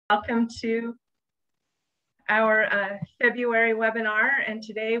Welcome to our February webinar, and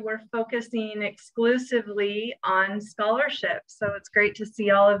today we're focusing exclusively on scholarships. So it's great to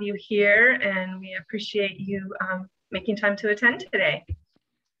see all of you here, and we appreciate you making time to attend today.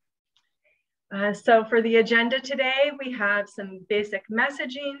 So for the agenda today, we have some basic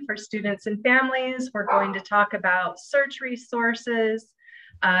messaging for students and families. We're going to talk about search resources.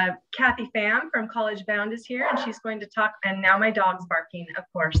 Kathy Pham from College Bound is here, and she's going to talk, and now my dog's barking, of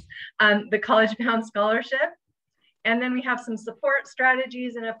course, the College Bound Scholarship. And then we have some support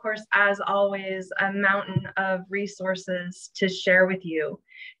strategies, and of course, as always, a mountain of resources to share with you.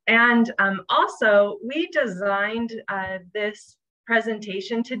 And also, we designed this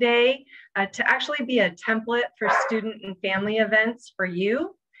presentation today to actually be a template for student and family events for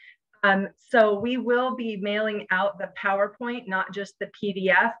you. So we will be mailing out the PowerPoint, not just the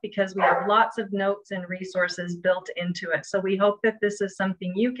PDF, because we have lots of notes and resources built into it. So we hope that this is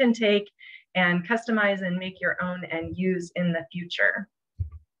something you can take and customize and make your own and use in the future.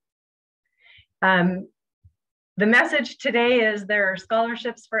 The message today is there are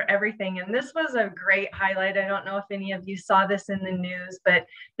scholarships for everything. And this was a great highlight. I don't know if any of you saw this in the news, but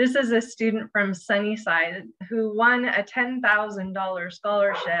this is a student from Sunnyside who won a $10,000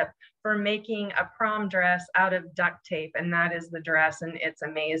 scholarship for making a prom dress out of duct tape. And that is the dress, and it's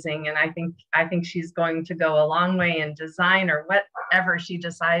amazing. And I think she's going to go a long way in design or whatever she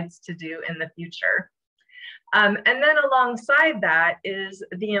decides to do in the future. And then alongside that is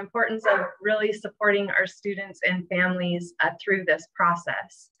the importance of really supporting our students and families through this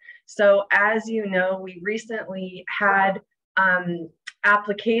process. So as you know, we recently had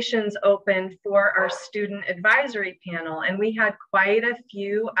applications open for our student advisory panel, and we had quite a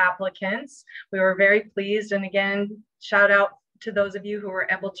few applicants. We were very pleased, and again, shout out to those of you who were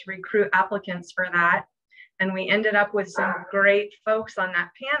able to recruit applicants for that. And we ended up with some great folks on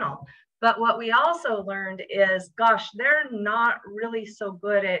that panel. But what we also learned is, gosh, they're not really so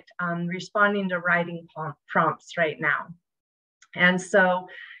good at responding to writing prompts right now. And so,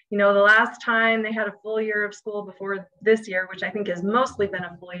 you know, the last time they had a full year of school before this year, which I think has mostly been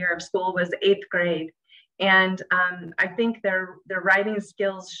a full year of school, was 8th grade. And I think their writing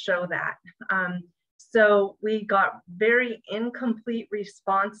skills show that. So we got very incomplete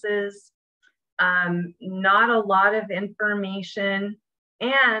responses, not a lot of information.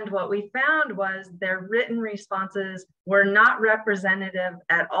 And what we found was their written responses were not representative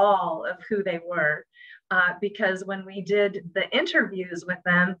at all of who they were. Because when we did the interviews with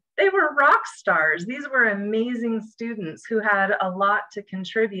them, they were rock stars. These were amazing students who had a lot to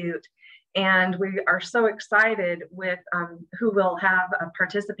contribute. And we are so excited with who will have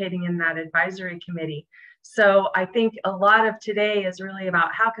participating in that advisory committee. So I think a lot of today is really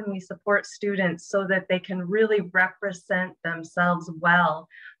about how can we support students so that they can really represent themselves well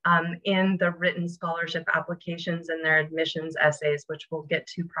in the written scholarship applications and their admissions essays, which we'll get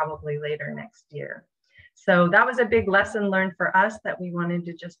to probably later next year. So that was a big lesson learned for us that we wanted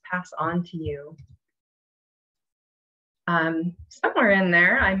to just pass on to you. Somewhere in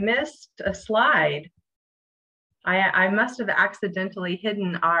there, I missed a slide. I must have accidentally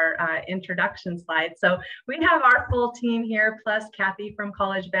hidden our introduction slide. So we have our full team here, plus Kathy from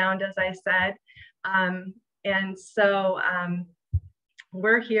College Bound, as I said. And so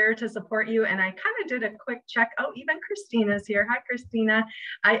we're here to support you. And I kind of did a quick check. Oh, even Christina's here. Hi, Christina.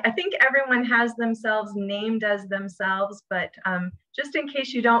 I think everyone has themselves named as themselves, but just in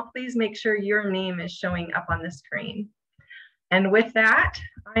case you don't, please make sure your name is showing up on the screen. And with that,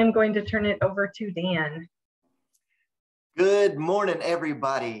 I'm going to turn it over to Dan. Good morning,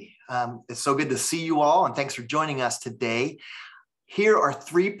 everybody. It's so good to see you all, and thanks for joining us today. Here are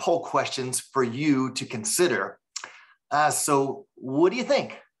 3 poll questions for you to consider. So what do you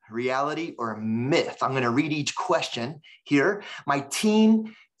think? Reality or myth? I'm going to read each question here. My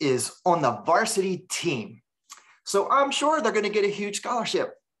team is on the varsity team, so I'm sure they're going to get a huge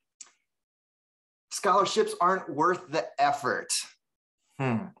scholarship. Scholarships aren't worth the effort.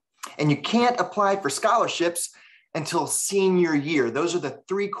 And you can't apply for scholarships until senior year. Those are the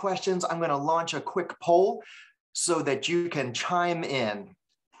 3 questions. I'm going to launch a quick poll so that you can chime in.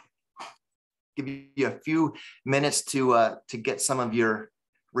 Give you a few minutes to get some of your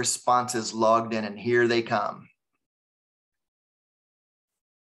responses logged in, and here they come.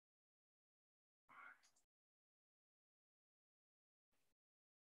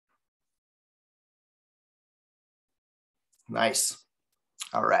 Nice.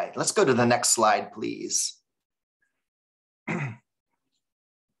 All right, let's go to the next slide, please.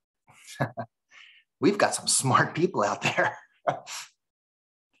 We've got some smart people out there.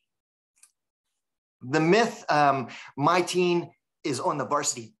 The myth, my team is on the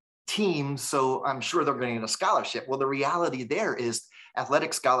varsity team, so I'm sure they're going to get a scholarship. Well, the reality there is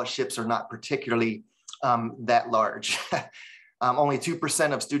athletic scholarships are not particularly that large. Only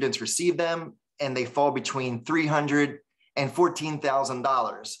 2% of students receive them, and they fall between $300,000 and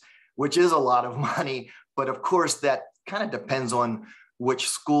 $14,000, which is a lot of money. But of course, that kind of depends on which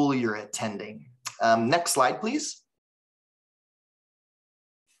school you're attending. Next slide, please.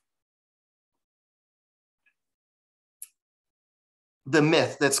 The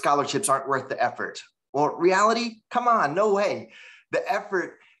myth that scholarships aren't worth the effort. Well, reality, come on, no way. The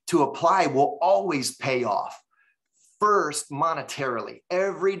effort to apply will always pay off. First, monetarily,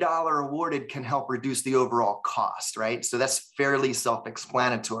 every dollar awarded can help reduce the overall cost, right? So that's fairly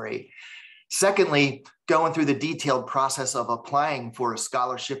self-explanatory. Secondly, going through the detailed process of applying for a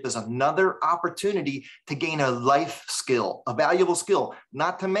scholarship is another opportunity to gain a life skill, a valuable skill,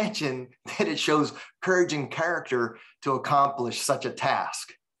 not to mention that it shows courage and character to accomplish such a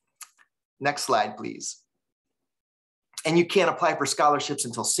task. Next slide, please. And you can't apply for scholarships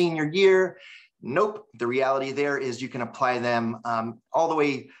until senior year. Nope, the reality there is you can apply them all the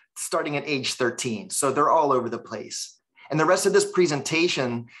way starting at age 13. So they're all over the place. And the rest of this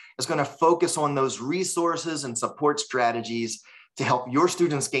presentation is going to focus on those resources and support strategies to help your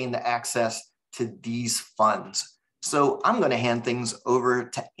students gain the access to these funds. So I'm going to hand things over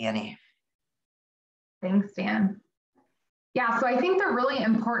to Annie. Thanks, Dan. Yeah, so I think the really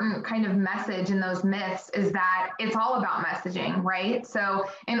important kind of message in those myths is that it's all about messaging, right? So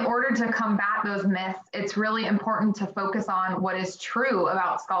in order to combat those myths, it's really important to focus on what is true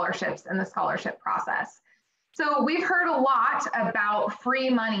about scholarships and the scholarship process. So we've heard a lot about free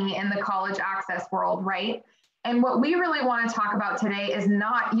money in the college access world, right? And what we really want to talk about today is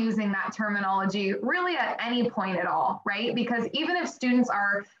not using that terminology really at any point at all, right? Because even if students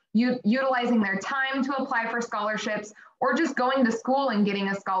are utilizing their time to apply for scholarships or just going to school and getting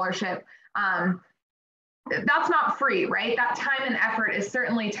a scholarship, that's not free, right? That time and effort is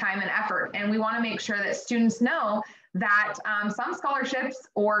certainly time and effort. And we want to make sure that students know that some scholarships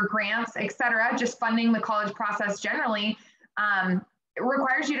or grants, et cetera, just funding the college process generally, it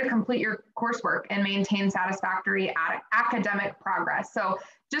requires you to complete your coursework and maintain satisfactory academic progress. So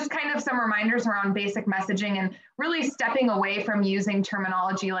just kind of some reminders around basic messaging and really stepping away from using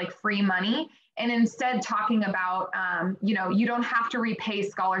terminology like free money and instead talking about, you don't have to repay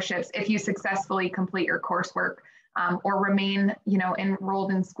scholarships if you successfully complete your coursework or remain,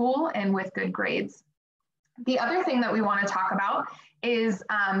 enrolled in school and with good grades. The other thing that we want to talk about is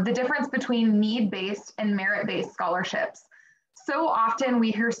the difference between need-based and merit-based scholarships. So often we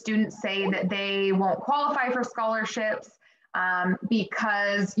hear students say that they won't qualify for scholarships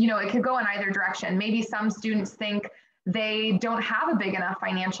because, it could go in either direction. Maybe some students think they don't have a big enough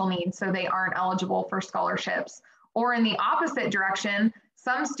financial need, so they aren't eligible for scholarships. Or in the opposite direction,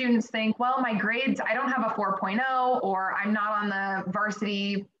 some students think, well, my grades, I don't have a 4.0, or I'm not on the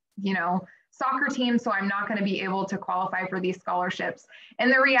varsity, soccer team, so I'm not going to be able to qualify for these scholarships.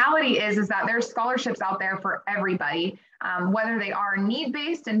 And the reality is that there's scholarships out there for everybody, whether they are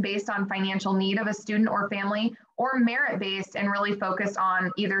need-based and based on financial need of a student or family, or merit-based and really focused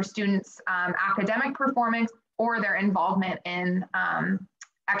on either students' academic performance or their involvement in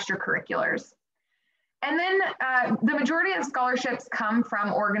extracurriculars. And then the majority of scholarships come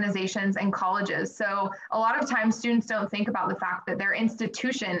from organizations and colleges. So a lot of times students don't think about the fact that their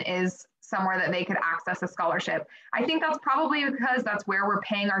institution is somewhere that they could access a scholarship. I think that's probably because that's where we're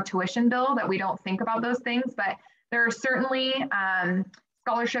paying our tuition bill, that we don't think about those things, but there are certainly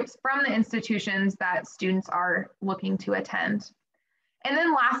scholarships from the institutions that students are looking to attend. And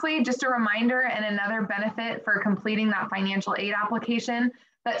then lastly, just a reminder and another benefit for completing that financial aid application,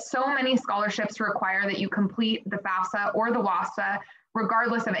 that so many scholarships require that you complete the FAFSA or the WAFSA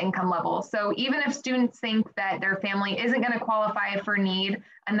regardless of income level. So even if students think that their family isn't going to qualify for need,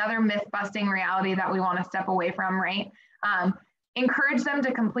 another myth-busting reality that we want to step away from, right? Encourage them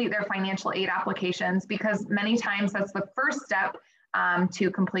to complete their financial aid applications, because many times that's the first step to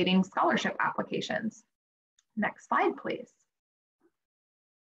completing scholarship applications. Next slide, please.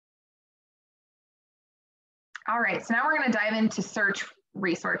 All right, so now we're going to dive into search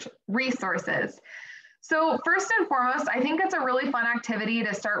resources. So first and foremost, I think it's a really fun activity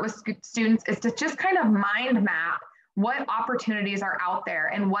to start with students is to just kind of mind map what opportunities are out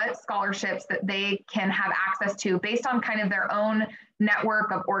there and what scholarships that they can have access to based on kind of their own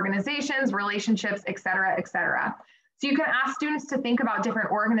network of organizations, relationships, et cetera, et cetera. So you can ask students to think about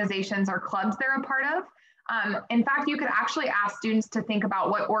different organizations or clubs they're a part of. In fact, you could actually ask students to think about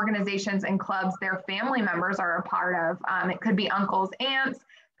what organizations and clubs their family members are a part of. It could be uncles, aunts,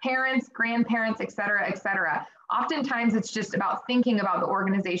 parents, grandparents, et cetera, et cetera. Oftentimes it's just about thinking about the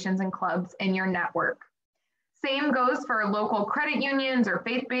organizations and clubs in your network. Same goes for local credit unions or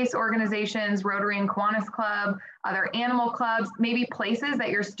faith-based organizations, Rotary and Kiwanis Club, other animal clubs, maybe places that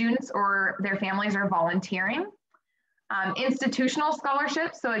your students or their families are volunteering. Institutional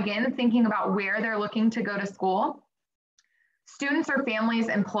scholarships, so again, thinking about where they're looking to go to school. Students or families'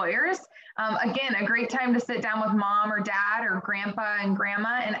 employers. Again, a great time to sit down with mom or dad or grandpa and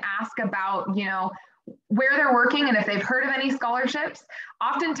grandma and ask about, where they're working and if they've heard of any scholarships.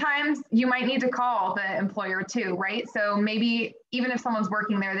 Oftentimes you might need to call the employer too, right? So maybe even if someone's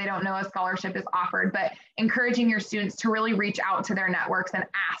working there, they don't know a scholarship is offered, but encouraging your students to really reach out to their networks and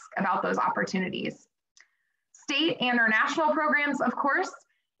ask about those opportunities. State and or national programs, of course,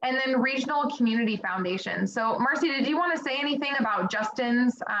 and then regional community foundations. So Marcy, did you want to say anything about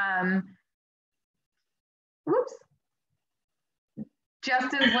Justin's,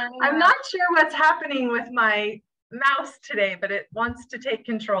 Justin's learning? I'm not sure what's happening with my mouse today, but it wants to take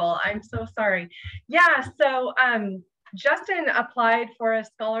control. I'm so sorry. Yeah, so Justin applied for a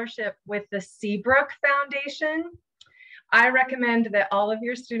scholarship with the Seabrook Foundation. I recommend that all of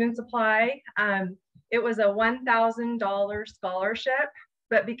your students apply. It was a $1,000 scholarship,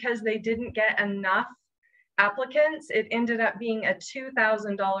 but because they didn't get enough applicants, it ended up being a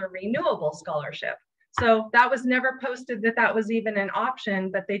 $2,000 renewable scholarship. So that was never posted that that was even an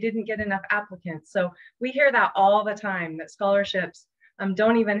option, but they didn't get enough applicants. So we hear that all the time, that scholarships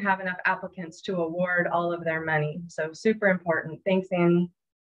don't even have enough applicants to award all of their money. So super important. Thanks, Annie.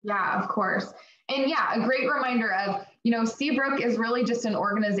 Yeah, of course. And yeah, a great reminder of, Seabrook is really just an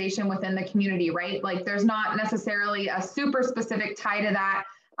organization within the community, right? Like there's not necessarily a super specific tie to that.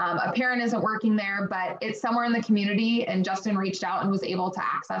 A parent isn't working there, but it's somewhere in the community, and Justin reached out and was able to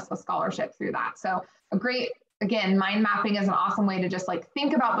access a scholarship through that. So a great, again, mind mapping is an awesome way to just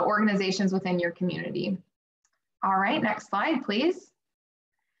think about the organizations within your community. All right, next slide, please.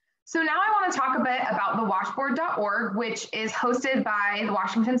 So now I want to talk a bit about the washboard.org, which is hosted by the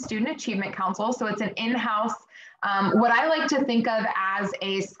Washington Student Achievement Council. So it's an in-house, what I like to think of as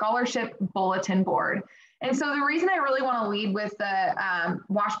a scholarship bulletin board. And so the reason I really want to lead with the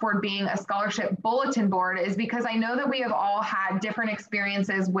washboard being a scholarship bulletin board is because I know that we have all had different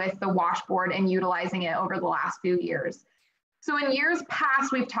experiences with the washboard and utilizing it over the last few years. So in years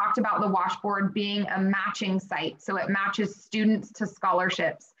past, we've talked about the washboard being a matching site. So it matches students to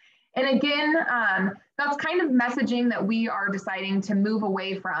scholarships. And again, that's kind of messaging that we are deciding to move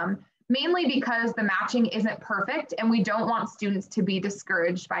away from, mainly because the matching isn't perfect and we don't want students to be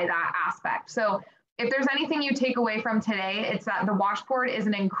discouraged by that aspect. So if there's anything you take away from today, it's that the washboard is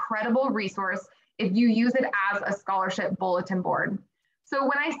an incredible resource if you use it as a scholarship bulletin board. So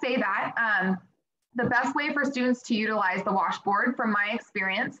when I say that, the best way for students to utilize the washboard, from my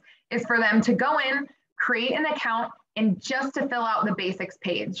experience, is for them to go in, create an account, and just to fill out the basics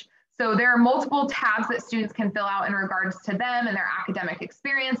page. So there are multiple tabs that students can fill out in regards to them and their academic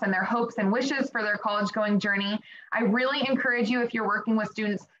experience and their hopes and wishes for their college going journey. I really encourage you, if you're working with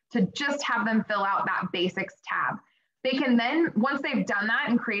students, to just have them fill out that basics tab. They can then, once they've done that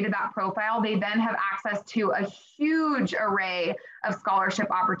and created that profile, they then have access to a huge array of scholarship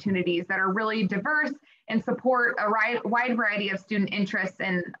opportunities that are really diverse and support a wide variety of student interests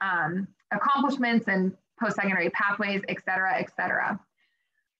and accomplishments and post-secondary pathways, et cetera, et cetera.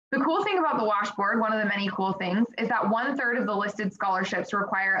 The cool thing about the washboard, one of the many cool things, is that 1/3 of the listed scholarships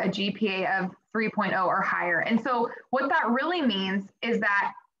require a GPA of 3.0 or higher. And so what that really means is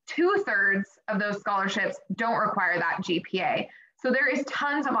that 2/3 of those scholarships don't require that GPA. So there is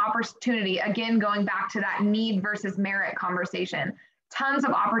tons of opportunity, again, going back to that need versus merit conversation, tons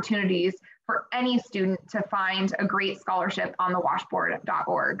of opportunities for any student to find a great scholarship on the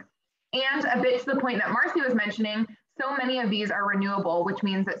washboard.org. And a bit to the point that Marcy was mentioning, so many of these are renewable, which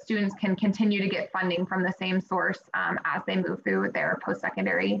means that students can continue to get funding from the same source as they move through their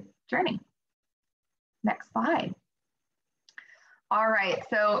post-secondary journey. Next slide. All right,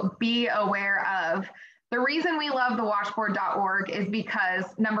 so be aware of. The reason we love the washboard.org is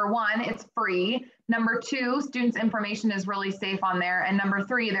because, number one, it's free. Number two, students' information is really safe on there. And number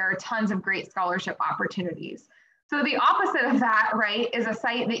three, there are tons of great scholarship opportunities. So the opposite of that, right, is a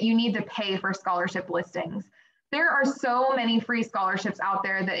site that you need to pay for scholarship listings. There are so many free scholarships out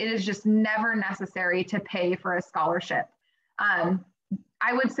there that it is just never necessary to pay for a scholarship.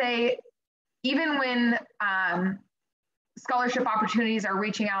 I would say even when scholarship opportunities are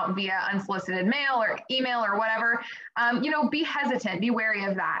reaching out via unsolicited mail or email or whatever, be hesitant, be wary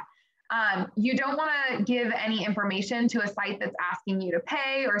of that. You don't want to give any information to a site that's asking you to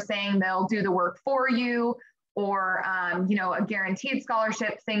pay or saying they'll do the work for you or, a guaranteed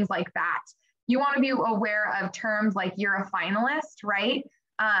scholarship, things like that. you want to be aware of terms like you're a finalist, right?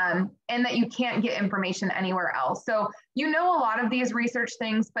 And that you can't get information anywhere else. So you know a lot of these research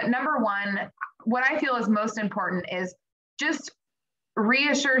things, but number one, what I feel is most important is just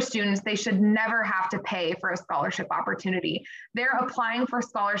reassure students they should never have to pay for a scholarship opportunity. They're applying for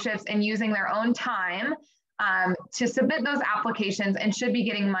scholarships and using their own time to submit those applications and should be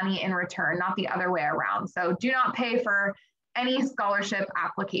getting money in return, not the other way around. So do not pay for any scholarship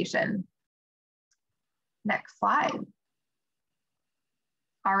application. Next slide.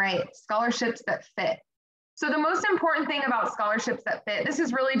 All right, scholarships that fit. So the most important thing about scholarships that fit, this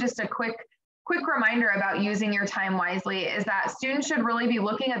is really just a quick reminder about using your time wisely, is that students should really be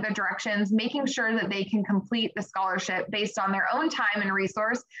looking at the directions, making sure that they can complete the scholarship based on their own time and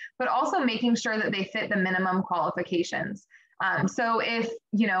resource, but also making sure that they fit the minimum qualifications. So if,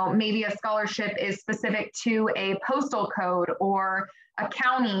 you know, maybe a scholarship is specific to a postal code or a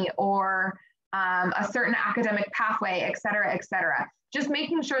county or a certain academic pathway, et cetera, just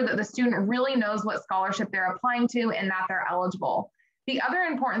making sure that the student really knows what scholarship they're applying to and that they're eligible. The other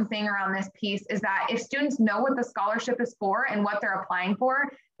important thing around this piece is that if students know what the scholarship is for and what they're applying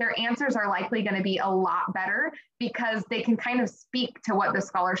for, their answers are likely going to be a lot better because they can kind of speak to what the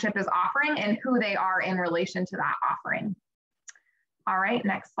scholarship is offering and who they are in relation to that offering. All right,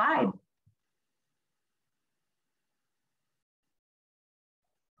 next slide.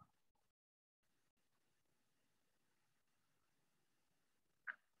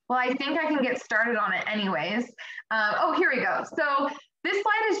 Well, I think I can get started on it anyways. Oh, here we go. So this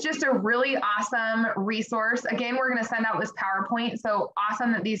slide is just a really awesome resource. Again, we're going to send out this PowerPoint. So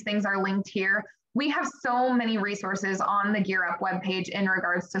awesome that these things are linked here. We have so many resources on the Gear Up webpage in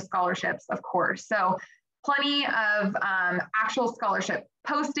regards to scholarships, of course. So plenty of actual scholarship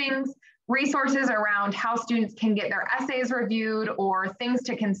postings, resources around how students can get their essays reviewed or things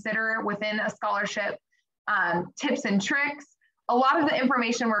to consider within a scholarship, tips and tricks. A lot of the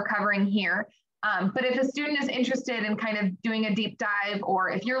information we're covering here, but if a student is interested in kind of doing a deep dive, or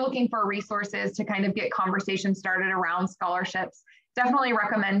if you're looking for resources to kind of get conversation started around scholarships, definitely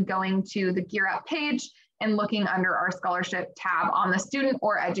recommend going to the Gear Up page and looking under our scholarship tab on the student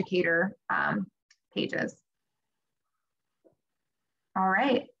or educator pages. All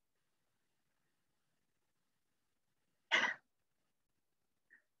right.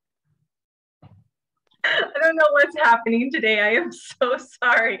 I don't know what's happening today. I am so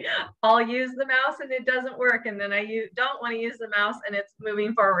sorry. I'll use the mouse and it doesn't work. And then I don't want to use the mouse and it's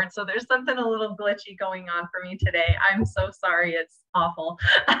moving forward. So there's something a little glitchy going on for me today. I'm so sorry. It's awful.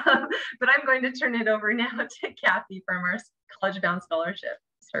 But I'm going to turn it over now to Kathy from our College Bound Scholarship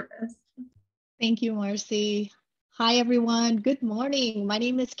Service. Thank you, Marcy. Hi, everyone. Good morning. My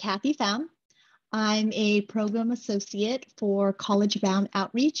name is Kathy Pham. I'm a program associate for College Bound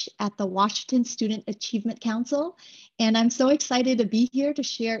Outreach at the Washington Student Achievement Council, and I'm so excited to be here to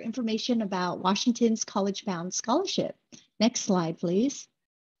share information about Washington's College Bound Scholarship. Next slide, please.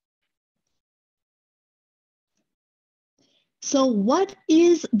 So what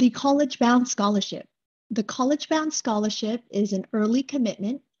is the College Bound Scholarship? The College Bound Scholarship is an early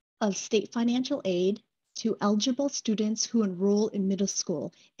commitment of state financial aid to eligible students who enroll in middle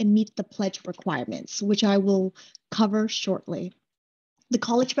school and meet the pledge requirements, which I will cover shortly. The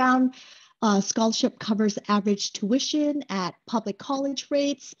College Bound Scholarship covers average tuition at public college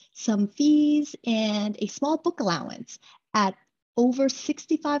rates, some fees, and a small book allowance at over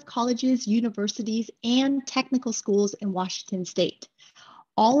 65 colleges, universities, and technical schools in Washington State.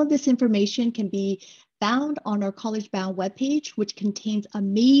 All of this information can be found on our College Bound webpage, which contains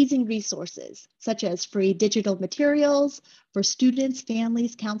amazing resources, such as free digital materials for students,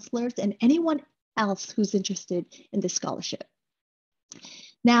 families, counselors, and anyone else who's interested in this scholarship.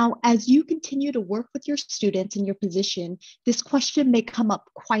 Now, as you continue to work with your students in your position, this question may come up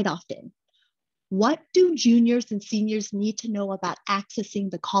quite often. What do juniors and seniors need to know about accessing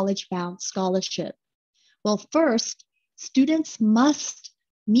the College Bound Scholarship? Well, first, students must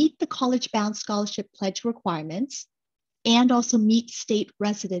meet the College Bound Scholarship pledge requirements and also meet state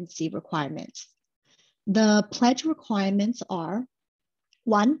residency requirements. The pledge requirements are: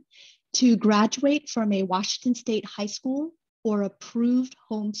 1, to graduate from a Washington State high school or approved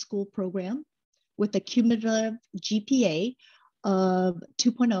homeschool program with a cumulative GPA of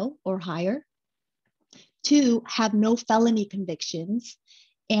 2.0 or higher; 2, have no felony convictions;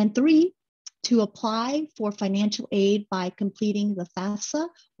 and 3, to apply for financial aid by completing the FAFSA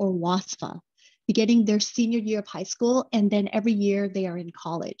or WASFA, beginning their senior year of high school, and then every year they are in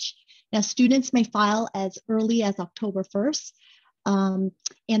college. Now, students may file as early as October 1st. And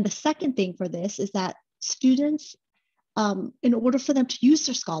the second thing for this is that students in order for them to use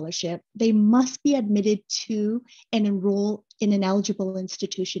their scholarship, they must be admitted to and enroll in an eligible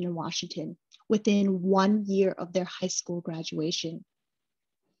institution in Washington within 1 year of their high school graduation.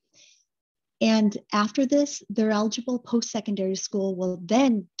 And after this, their eligible post-secondary school will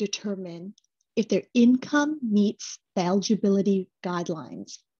then determine if their income meets the eligibility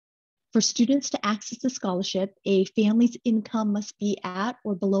guidelines. For students to access the scholarship, a family's income must be at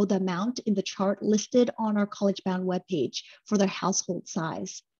or below the amount in the chart listed on our College Bound webpage for their household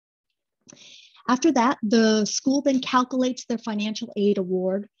size. After that, the school then calculates their financial aid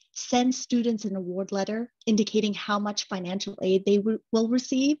award, sends students an award letter indicating how much financial aid they will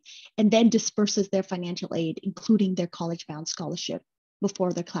receive, and then disperses their financial aid, including their College Bound scholarship,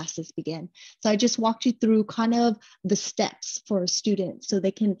 before their classes begin. So I just walked you through kind of the steps for a student so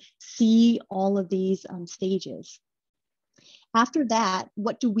they can see all of these stages. After that,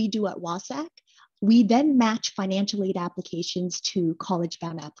 what do we do at WASAC? We then match financial aid applications to College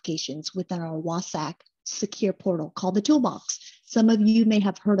Bound applications within our WASAC secure portal called the Toolbox. Some of you may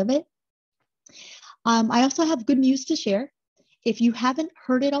have heard of it. I also have good news to share. If you haven't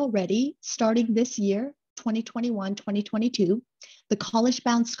heard it already, starting this year, 2021-2022, the College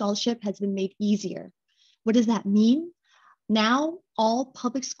Bound scholarship has been made easier. What does that mean? Now, all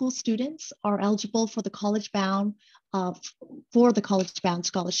public school students are eligible for the College Bound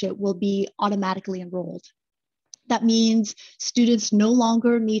scholarship will be automatically enrolled. That means students no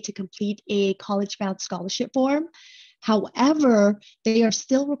longer need to complete a College Bound scholarship form. However, they are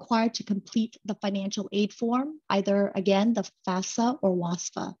still required to complete the financial aid form, either again, the FAFSA or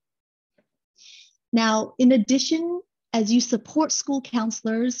WASFA. Now, in addition, as you support school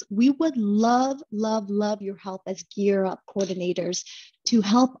counselors, we would love, love, love your help as Gear Up coordinators to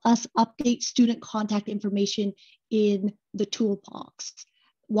help us update student contact information in the Toolbox,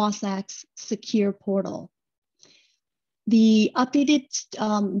 WASAC's secure portal. By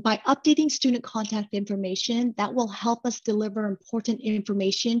updating student contact information, that will help us deliver important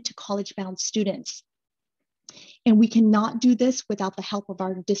information to College Bound students. And we cannot do this without the help of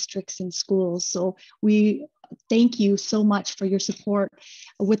our districts and schools. So we thank you so much for your support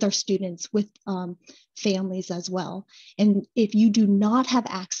with our students, with families as well. And if you do not have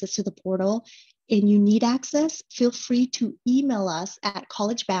access to the portal and you need access, feel free to email us at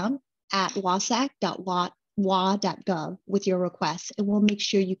collegebound@wasac.wa.gov with your requests, and we'll make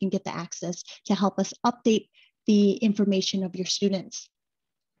sure you can get the access to help us update the information of your students.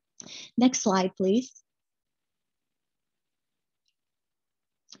 Next slide, please.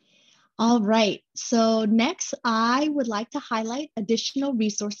 All right, so next I would like to highlight additional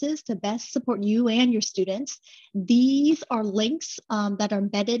resources to best support you and your students. These are links that are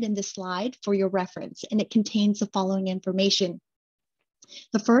embedded in this slide for your reference, and it contains the following information.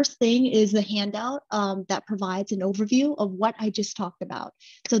 The first thing is the handout that provides an overview of what I just talked about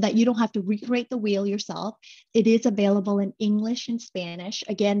so that you don't have to recreate the wheel yourself. It is available in English and Spanish.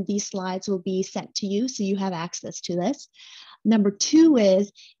 Again, these slides will be sent to you so you have access to this. Number two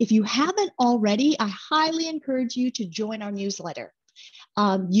is, if you haven't already, I highly encourage you to join our newsletter.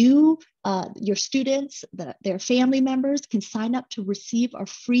 Your students, their family members can sign up to receive our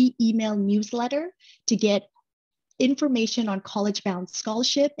free email newsletter to get information on College Bound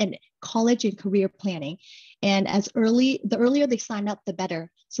scholarship and college and career planning. And the earlier they sign up, the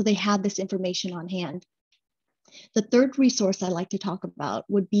better. So they have this information on hand. The third resource I'd like to talk about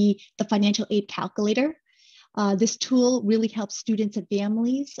would be the financial aid calculator. This tool really helps students and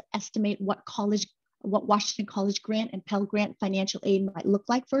families estimate what Washington College Grant and Pell Grant financial aid might look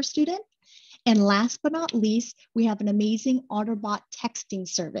like for a student. And last but not least, we have an amazing OtterBot texting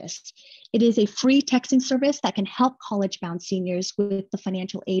service. It is a free texting service that can help college-bound seniors with the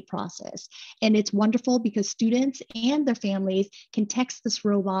financial aid process. And it's wonderful because students and their families can text this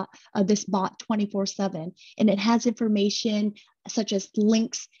bot 24/7. And it has information such as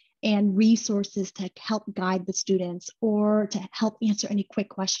links and resources to help guide the students or to help answer any quick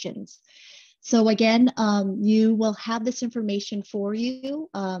questions. So again, you will have this information for you,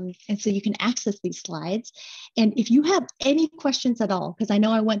 and so you can access these slides. And if you have any questions at all, because I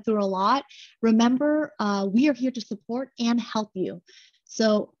know I went through a lot, remember, we are here to support and help you.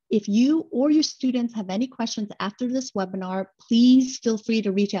 So if you or your students have any questions after this webinar, please feel free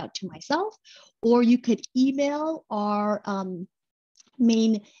to reach out to myself, or you could email our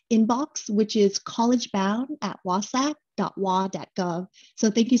main inbox, which is collegebound@wasac.wa.gov. So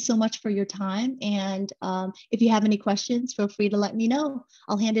thank you so much for your time. And if you have any questions, feel free to let me know.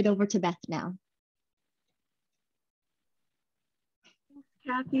 I'll hand it over to Beth now. Thanks,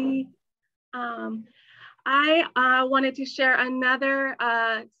 Kathy. I wanted to share another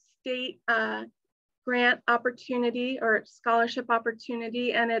state grant opportunity or scholarship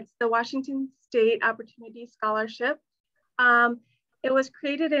opportunity, and it's the Washington State Opportunity Scholarship. It was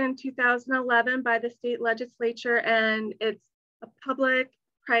created in 2011 by the state legislature, and it's a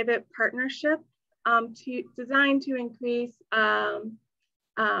public-private partnership designed to increase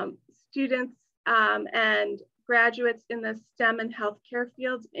students and graduates in the STEM and healthcare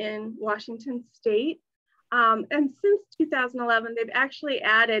fields in Washington State. And since 2011, they've actually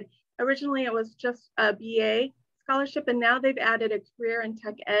added, originally it was just a BA scholarship, and now they've added a career and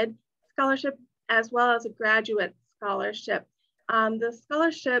tech ed scholarship as well as a graduate scholarship. The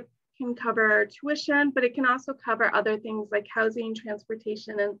scholarship can cover tuition, but it can also cover other things like housing,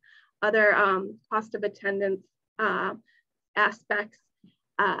 transportation, and other cost of attendance aspects.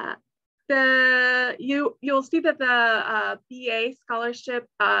 You'll see that the BA scholarship,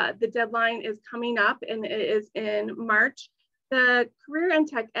 the deadline is coming up, and it is in March. The career and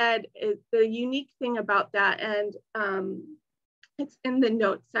tech ed is the unique thing about that, and it's in the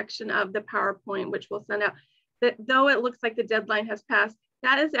notes section of the PowerPoint, which we'll send out. That though it looks like the deadline has passed,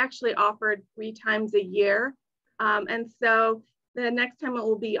 that is actually offered 3 times a year. And so the next time it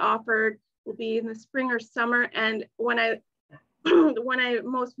will be offered will be in the spring or summer. And when I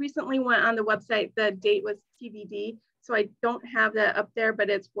most recently went on the website, the date was TBD. So I don't have that up there, but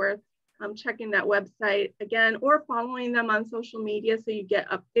it's worth checking that website again or following them on social media so you get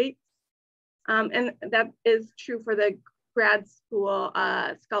updates. And that is true for the grad school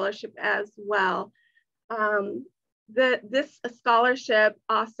scholarship as well. This scholarship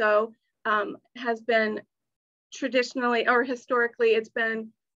also has been traditionally or historically, it's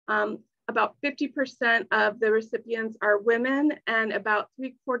been about 50% of the recipients are women, and about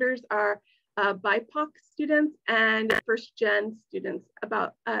 3/4 are BIPOC students and first-gen students,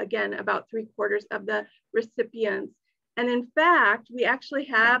 again, about 3/4 of the recipients. And in fact, we actually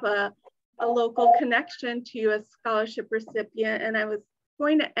have a local connection to a scholarship recipient, and I was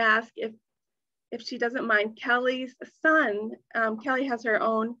going to ask if she doesn't mind, Kelly's son. Kelly has her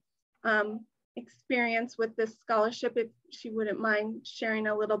own experience with this scholarship, if she wouldn't mind sharing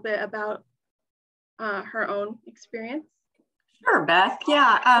a little bit about her own experience. Sure, Beth.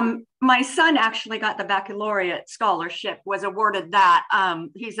 Yeah, my son actually got the baccalaureate scholarship, was awarded that.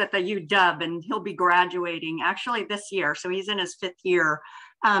 He's at the UW and he'll be graduating actually this year. So he's in his 5th year.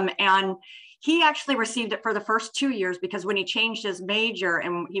 And he actually received it for the first 2 years because when he changed his major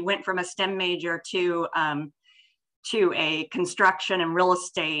and he went from a STEM major to a construction and real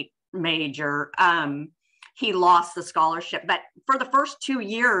estate major, he lost the scholarship. But for the first 2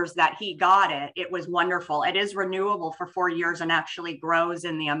 years that he got it, it was wonderful. It is renewable for 4 years and actually grows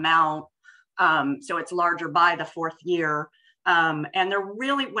in the amount. So it's larger by the 4th year. And they're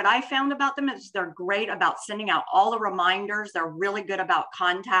really, what I found about them is they're great about sending out all the reminders. They're really good about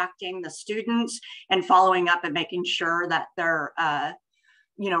contacting the students and following up and making sure that they're,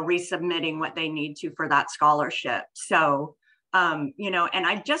 resubmitting what they need to for that scholarship. So, and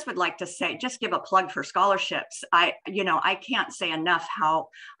I just would like to say, just give a plug for scholarships. I can't say enough how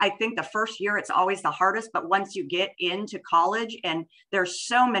I think the first year it's always the hardest, but once you get into college and there's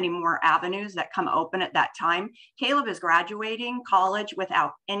so many more avenues that come open at that time. Caleb is graduating college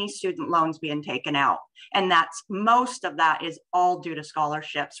without any student loans being taken out. And most of that is all due to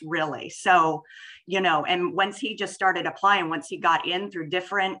scholarships, really. So, and once he just started applying, once he got in through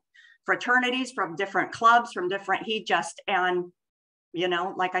different fraternities, from different clubs,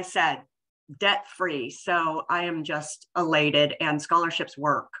 like I said, debt free. So I am just elated, and scholarships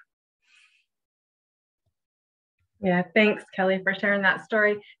work. Yeah, thanks, Kelly, for sharing that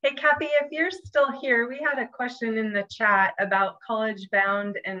story. Hey, Kathy, if you're still here, we had a question in the chat about college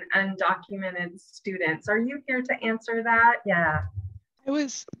bound and undocumented students. Are you here to answer that? Yeah.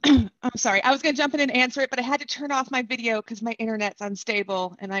 I'm sorry, I was going to jump in and answer it, but I had to turn off my video because my internet's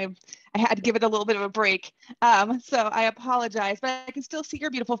unstable and I had to give it a little bit of a break. So I apologize, but I can still see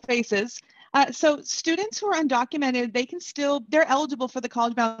your beautiful faces. So students who are undocumented, they're eligible for the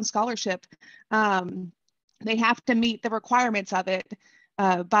College Bound Scholarship. They have to meet the requirements of it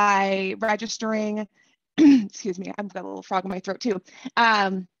by registering, excuse me, I've got a little frog in my throat too.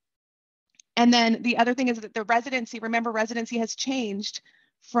 And then the other thing is that the residency, remember, residency has changed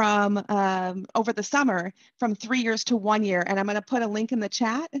from over the summer from 3 years to 1 year. And I'm going to put a link in the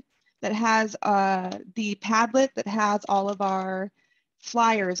chat that has the Padlet that has all of our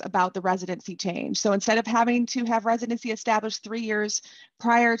flyers about the residency change. So instead of having to have residency established 3 years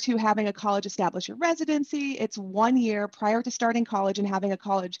prior to having a college establish your residency, it's 1 year prior to starting college and having a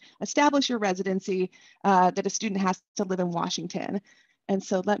college establish your residency that a student has to live in Washington. And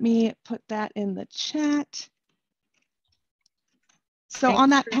so let me put that in the chat. So thanks, on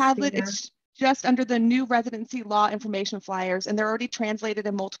that Padlet, just under the new residency law information flyers, and they're already translated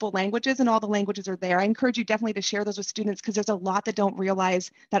in multiple languages, and all the languages are there. I encourage you definitely to share those with students because there's a lot that don't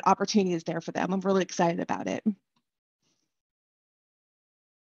realize that opportunity is there for them. I'm really excited about it.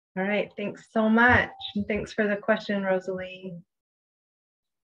 All right, thanks so much. And thanks for the question, Rosalie.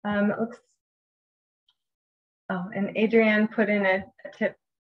 And Adrienne put in a tip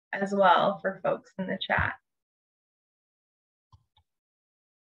as well for folks in the chat.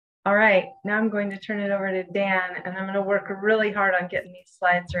 All right, now I'm going to turn it over to Dan, and I'm going to work really hard on getting these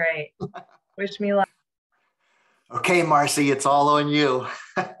slides right. Wish me luck. Okay, Marcy, it's all on you.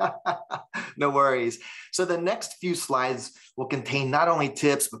 No worries. So the next few slides will contain not only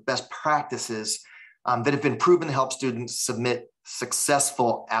tips, but best practices that have been proven to help students submit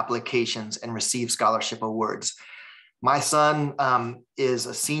successful applications and receive scholarship awards. My son is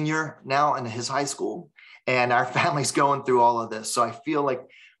a senior now in his high school, and our family's going through all of this. So I feel like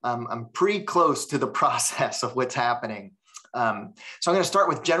I'm pretty close to the process of what's happening. So I'm going to start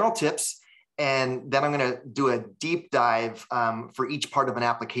with general tips, and then I'm going to do a deep dive for each part of an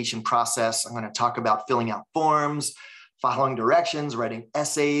application process. I'm going to talk about filling out forms, following directions, writing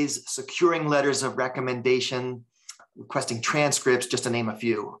essays, securing letters of recommendation, requesting transcripts, just to name a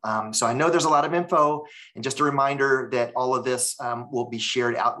few. So I know there's a lot of info, and just a reminder that all of this will be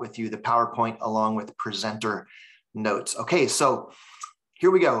shared out with you, the PowerPoint along with presenter notes. Okay, so here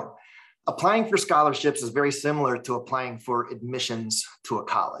we go. Applying for scholarships is very similar to applying for admissions to a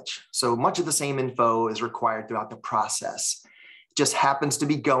college. So much of the same info is required throughout the process. It just happens to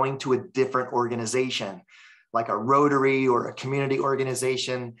be going to a different organization, like a Rotary or a community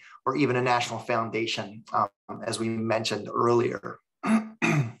organization, or even a national foundation, as we mentioned earlier.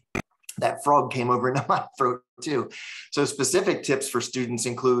 That frog came over into my throat too. So specific tips for students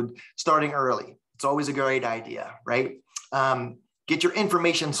include starting early. It's always a great idea, right? Get your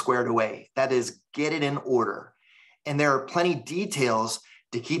information squared away. That is, get it in order. And there are plenty of details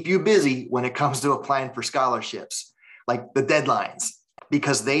to keep you busy when it comes to applying for scholarships, like the deadlines,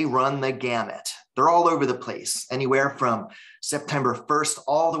 because they run the gamut. They're all over the place, anywhere from September 1st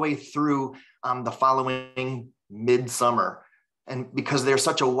all the way through the following midsummer. And because there's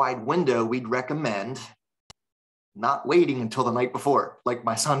such a wide window, we'd recommend not waiting until the night before, like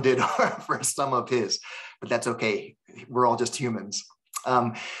my son did for some of his, but that's okay. We're all just humans.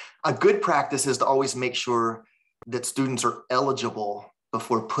 A good practice is to always make sure that students are eligible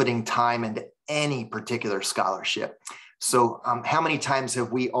before putting time into any particular scholarship. So how many times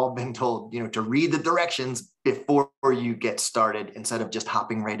have we all been told, to read the directions before you get started instead of just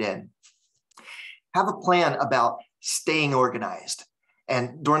hopping right in? Have a plan about staying organized.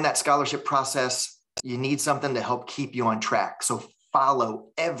 And during that scholarship process, you need something to help keep you on track. So follow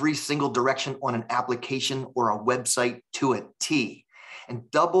every single direction on an application or a website to a T, and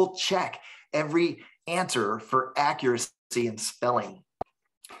double check every answer for accuracy and spelling.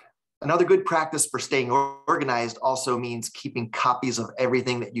 Another good practice for staying organized also means keeping copies of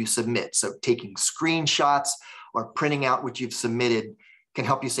everything that you submit. So taking screenshots or printing out what you've submitted can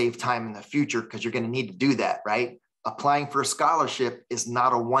help you save time in the future, because you're going to need to do that, right? Applying for a scholarship is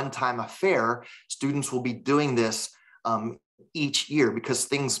not a one-time affair. Students will be doing this each year because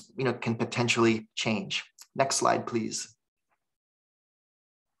things can potentially change. Next slide, please.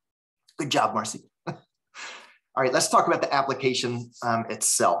 Good job, Marcy. All right, let's talk about the application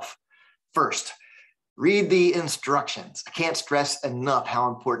itself. First, read the instructions. I can't stress enough how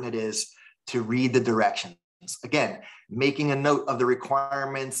important it is to read the directions. Again, making a note of the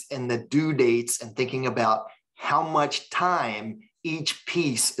requirements and the due dates and thinking about how much time each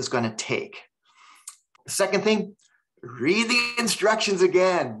piece is going to take. The second thing, read the instructions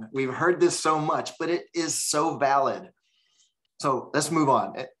again. We've heard this so much, but it is so valid. So let's move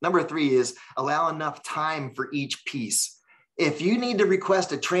on. Number 3 is allow enough time for each piece. If you need to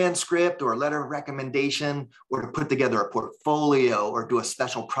request a transcript or a letter of recommendation, or to put together a portfolio or do a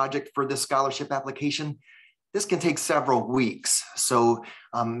special project for this scholarship application, this can take several weeks. So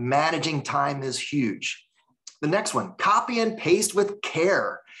managing time is huge. The next one, copy and paste with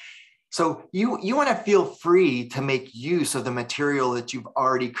care. So you want to feel free to make use of the material that you've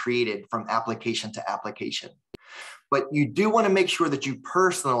already created from application to application. But you do want to make sure that you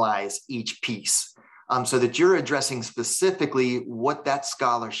personalize each piece so that you're addressing specifically what that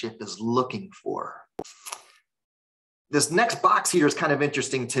scholarship is looking for. This next box here is kind of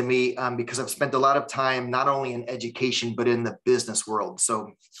interesting to me because I've spent a lot of time not only in education, but in the business world.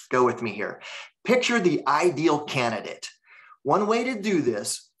 So go with me here. Picture the ideal candidate. One way to do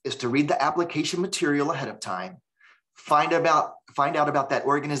this is to read the application material ahead of time, Find out about that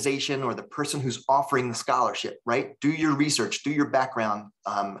organization or the person who's offering the scholarship, right? Do your research, do your background,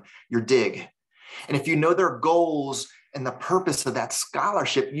 your dig. And if you know their goals and the purpose of that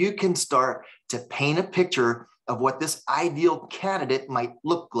scholarship, you can start to paint a picture of what this ideal candidate might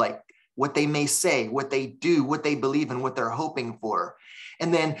look like, what they may say, what they do, what they believe in, what they're hoping for.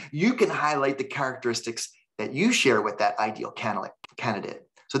 And then you can highlight the characteristics that you share with that ideal candidate.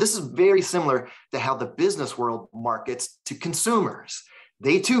 So this is very similar to how the business world markets to consumers.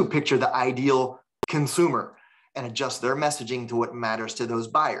 They too picture the ideal consumer and adjust their messaging to what matters to those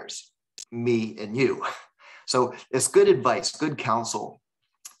buyers, me and you. So it's good advice, good counsel.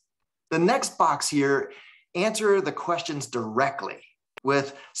 The next box here, answer the questions directly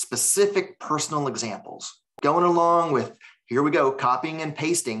with specific personal examples. Going along with, here we go, copying and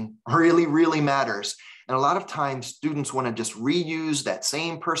pasting really matters. And a lot of times students want to just reuse that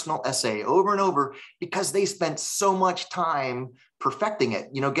same personal essay over and over because they spent so much time perfecting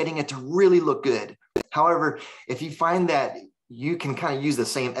it, getting it to really look good. However, if you find that you can kind of use the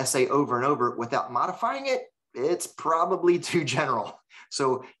same essay over and over without modifying it, it's probably too general.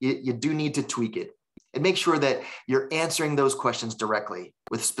 So you do need to tweak it. And make sure that you're answering those questions directly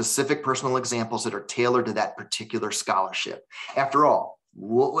with specific personal examples that are tailored to that particular scholarship. After all,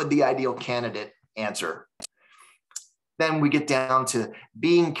 what would the ideal candidate answer? Then we get down to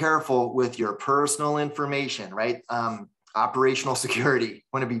being careful with your personal information, right? Operational security,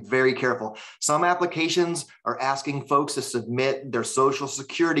 want to be very careful. Some applications are asking folks to submit their social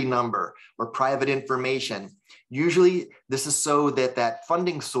security number or private information. Usually this is so that that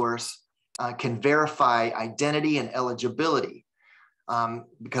funding source can verify identity and eligibility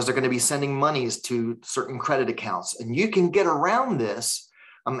because they're going to be sending monies to certain credit accounts. And you can get around this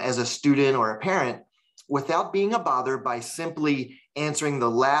as a student or a parent without being a bother by simply answering the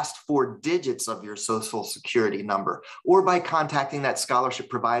last 4 digits of your social security number, or by contacting that scholarship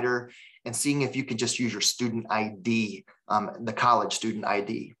provider and seeing if you can just use your student ID, the college student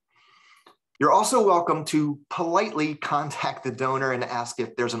ID. You're also welcome to politely contact the donor and ask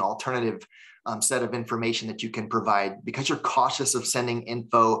if there's an alternative set of information that you can provide, because you're cautious of sending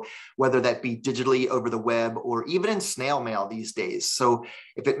info, whether that be digitally over the web or even in snail mail these days. So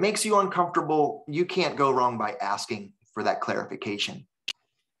if it makes you uncomfortable, you can't go wrong by asking for that clarification.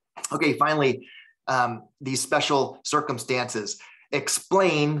 Okay, finally, these special circumstances.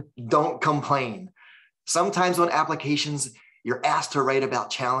 Explain, don't complain. Sometimes on applications, you're asked to write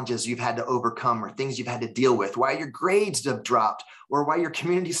about challenges you've had to overcome or things you've had to deal with, why your grades have dropped, or why your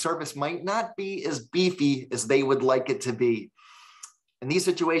community service might not be as beefy as they would like it to be. In these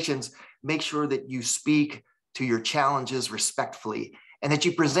situations, make sure that you speak to your challenges respectfully and that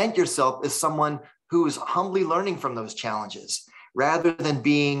you present yourself as someone who is humbly learning from those challenges rather than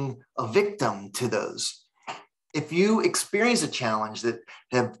being a victim to those. If you experience a challenge that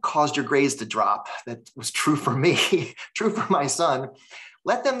have caused your grades to drop, that was true for me, true for my son,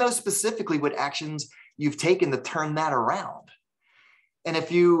 let them know specifically what actions you've taken to turn that around. And if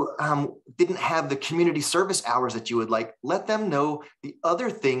you didn't have the community service hours that you would like, let them know the other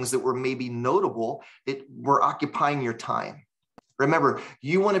things that were maybe notable that were occupying your time. Remember,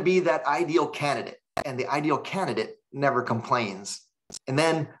 you want to be that ideal candidate, and the ideal candidate never complains. And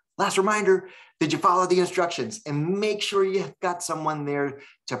then last reminder, did you follow the instructions? And make sure you've got someone there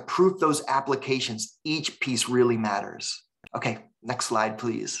to proof those applications. Each piece really matters. Okay, next slide,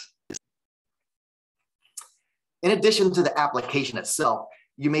 please. In addition to the application itself,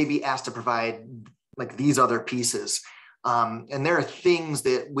 you may be asked to provide like these other pieces. And there are things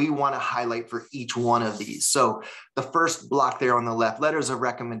that we want to highlight for each one of these. So the first block there on the left, letters of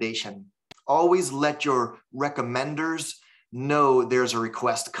recommendation. Always let your recommenders know there's a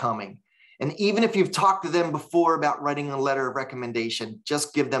request coming. And even if you've talked to them before about writing a letter of recommendation,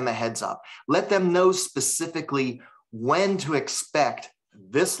 just give them a heads up. Let them know specifically when to expect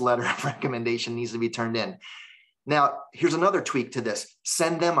this letter of recommendation needs to be turned in. Now, here's another tweak to this.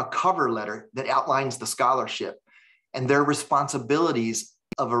 Send them a cover letter that outlines the scholarship and their responsibilities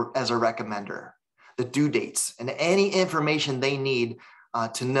as a recommender, the due dates, and any information they need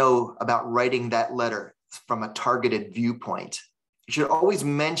to know about writing that letter from a targeted viewpoint. You should always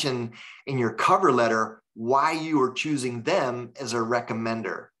mention in your cover letter why you are choosing them as a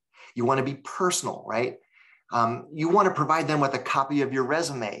recommender. You want to be personal, right? You want to provide them with a copy of your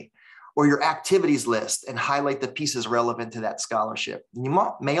resume or your activities list and highlight the pieces relevant to that scholarship.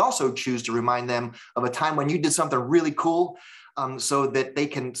 You may also choose to remind them of a time when you did something really cool so that they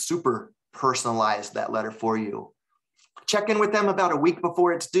can super personalize that letter for you. Check in with them about a week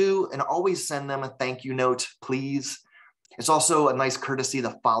before it's due and always send them a thank you note, please. It's also a nice courtesy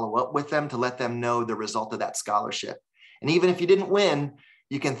to follow up with them to let them know the result of that scholarship. And even if you didn't win,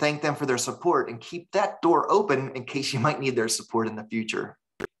 you can thank them for their support and keep that door open in case you might need their support in the future.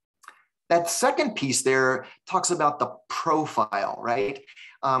 That second piece there talks about the profile, right?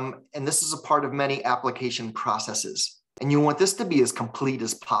 And this is a part of many application processes. And you want this to be as complete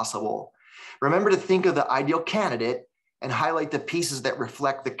as possible. Remember to think of the ideal candidate and highlight the pieces that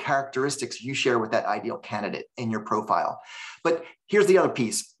reflect the characteristics you share with that ideal candidate in your profile. But here's the other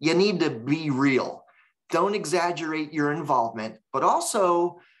piece. You need to be real. Don't exaggerate your involvement, but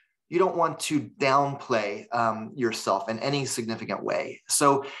also you don't want to downplay yourself in any significant way.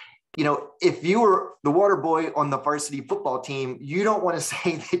 So, you know, if you were the water boy on the varsity football team, you don't want to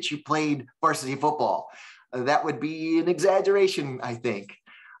say that you played varsity football. That would be an exaggeration, I think.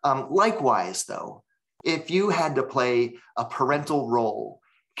 Likewise, though, if you had to play a parental role,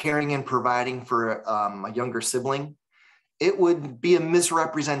 caring and providing for a younger sibling, it would be a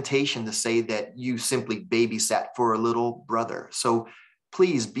misrepresentation to say that you simply babysat for a little brother. So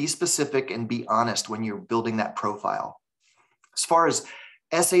please be specific and be honest when you're building that profile. As far as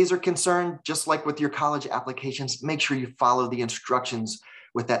essays are concerned, just like with your college applications, make sure you follow the instructions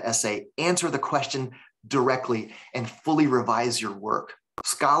with that essay. Answer the question directly and fully revise your work.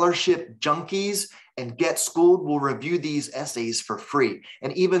 Scholarship junkies and Get Schooled will review these essays for free,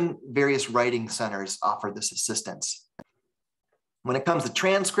 and even various writing centers offer this assistance. When it comes to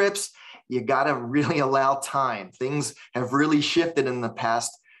transcripts, you gotta really allow time. Things have really shifted in the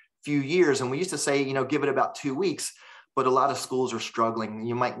past few years, and we used to say, you know, give it about 2 weeks, but a lot of schools are struggling.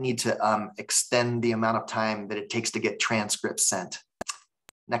 You might need to extend the amount of time that it takes to get transcripts sent.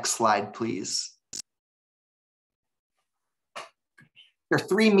 Next slide, please. There are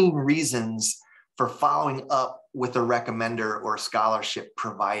 3 main reasons for following up with a recommender or scholarship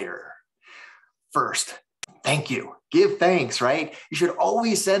provider. First, thank you. Give thanks, right? You should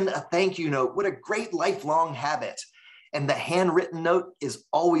always send a thank you note. What a great lifelong habit. And the handwritten note is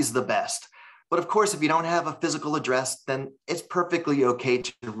always the best. But of course, if you don't have a physical address, then it's perfectly okay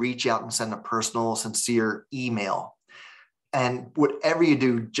to reach out and send a personal, sincere email. And whatever you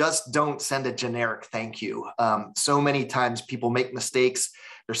do, just don't send a generic thank you. So many times people make mistakes.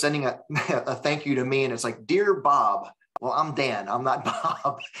 They're sending a thank you to me and it's like, Dear Bob. Well, I'm Dan, I'm not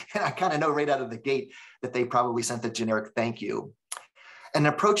Bob. And I kind of know right out of the gate that they probably sent a generic thank you. And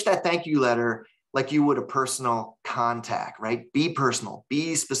approach that thank you letter like you would a personal contact, right? Be personal,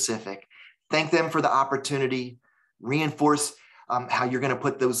 be specific. Thank them for the opportunity, reinforce how you're gonna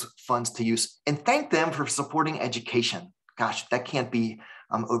put those funds to use, and thank them for supporting education. Gosh, that can't be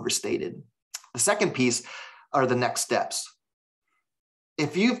overstated. The second piece are the next steps.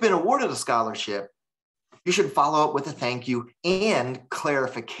 If you've been awarded a scholarship, you should follow up with a thank you and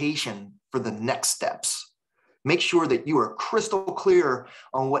clarification for the next steps. Make sure that you are crystal clear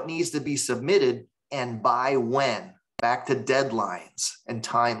on what needs to be submitted and by when. Back to deadlines and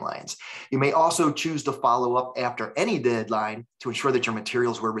timelines. You may also choose to follow up after any deadline to ensure that your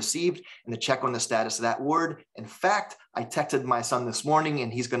materials were received and to check on the status of that award. In fact, I texted my son this morning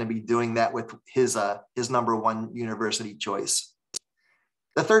and he's going to be doing that with his #1 university choice.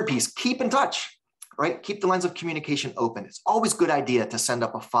 The third piece, keep in touch, right? Keep the lines of communication open. It's always a good idea to send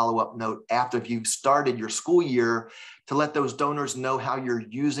up a follow-up note after you've started your school year to let those donors know how you're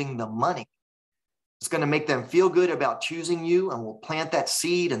using the money. It's going to make them feel good about choosing you and will plant that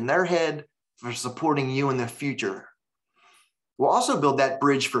seed in their head for supporting you in the future. We'll also build that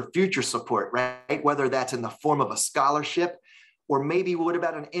bridge for future support, right? Whether that's in the form of a scholarship, or maybe what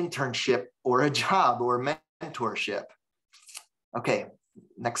about an internship or a job or mentorship? Okay,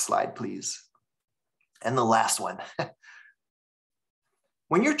 next slide, please. And the last one.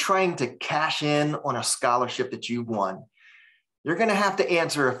 When you're trying to cash in on a scholarship that you've won, you're going to have to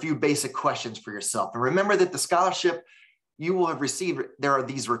answer a few basic questions for yourself. And remember that the scholarship you will have received, there are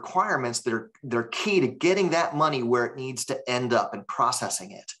these requirements that are key to getting that money where it needs to end up and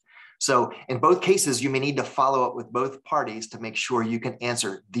processing it. So in both cases, you may need to follow up with both parties to make sure you can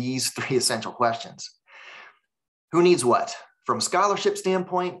answer these 3 essential questions. Who needs what? From a scholarship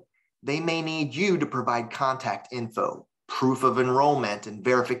standpoint, they may need you to provide contact info, proof of enrollment, and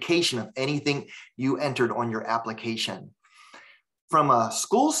verification of anything you entered on your application. From a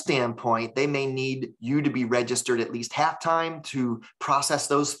school standpoint, they may need you to be registered at least half-time to process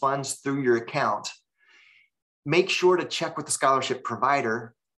those funds through your account. Make sure to check with the scholarship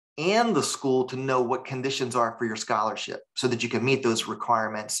provider and the school to know what conditions are for your scholarship so that you can meet those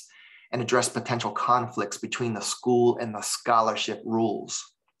requirements and address potential conflicts between the school and the scholarship rules.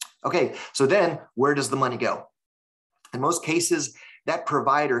 Okay, so then where does the money go? In most cases, that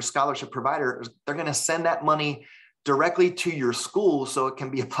provider, scholarship provider, they're going to send that money directly to your school so it can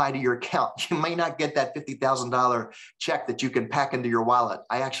be applied to your account. You may not get that $50,000 check that you can pack into your wallet.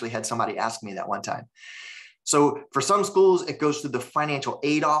 I actually had somebody ask me that one time. So for some schools, it goes through the financial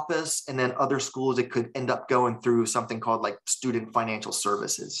aid office, and then other schools, it could end up going through something called like student financial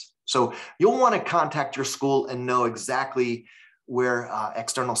services. So you'll want to contact your school and know exactly where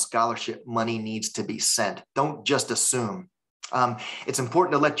external scholarship money needs to be sent. Don't just assume. It's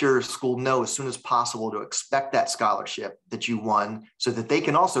important to let your school know as soon as possible to expect that scholarship that you won so that they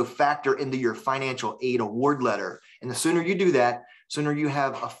can also factor into your financial aid award letter. And the sooner you do that, sooner you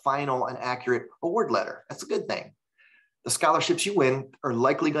have a final and accurate award letter. That's a good thing. The scholarships you win are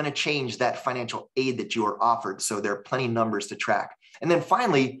likely going to change that financial aid that you are offered. So there are plenty of numbers to track. And then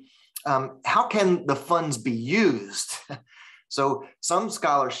finally, how can the funds be used? So some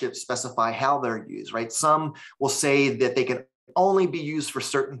scholarships specify how they're used, right? Some will say that they can only be used for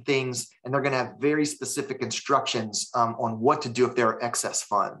certain things, and they're going to have very specific instructions on what to do if there are excess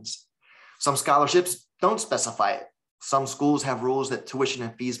funds. Some scholarships don't specify it. Some schools have rules that tuition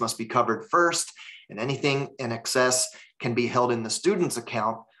and fees must be covered first, and anything in excess can be held in the student's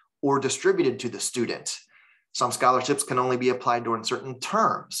account or distributed to the student. Some scholarships can only be applied during certain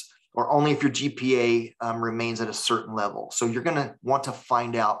terms, or only if your GPA remains at a certain level. So you're going to want to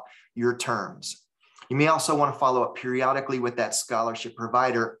find out your terms. You may also want to follow up periodically with that scholarship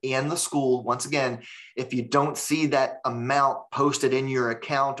provider and the school. Once again, if you don't see that amount posted in your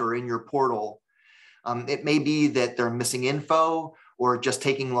account or in your portal, it may be that they're missing info or just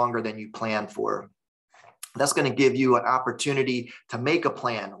taking longer than you planned for. That's going to give you an opportunity to make a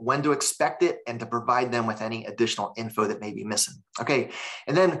plan, when to expect it, and to provide them with any additional info that may be missing. Okay,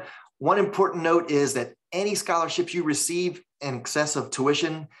 and then one important note is that any scholarships you receive in excess of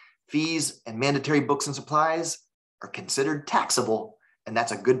tuition, fees, and mandatory books and supplies are considered taxable, and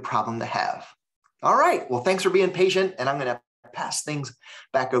that's a good problem to have. All right, well, thanks for being patient, and I'm going to pass things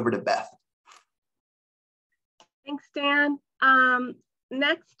back over to Beth. Thanks, Dan.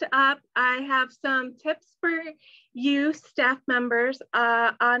 Next up, I have some tips for you staff members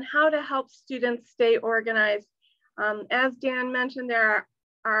on how to help students stay organized. As Dan mentioned, there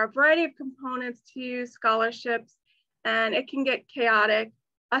are a variety of components to scholarships, and it can get chaotic,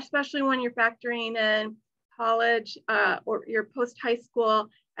 especially when you're factoring in college or your post-high school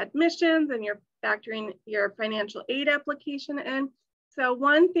admissions, and you're factoring your financial aid application in. So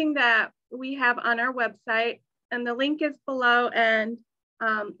one thing that we have on our website, and the link is below, and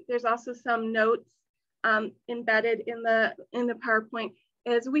there's also some notes embedded in the PowerPoint,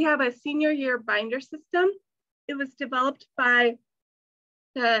 is we have a senior year binder system. It was developed by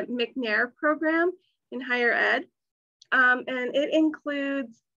the McNair program in higher ed, and it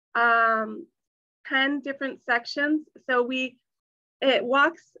includes 10 different sections. So it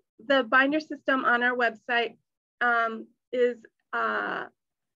walks, the binder system on our website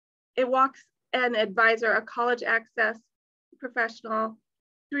it walks an advisor, a college access professional,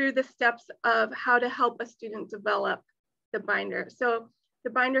 through the steps of how to help a student develop the binder. So the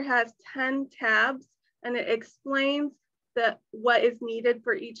binder has 10 tabs, and it explains what is needed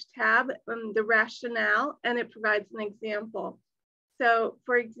for each tab, the rationale, and it provides an example. So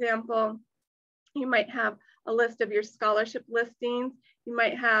for example, you might have a list of your scholarship listings. You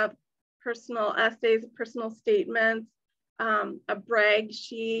might have personal essays, personal statements, a brag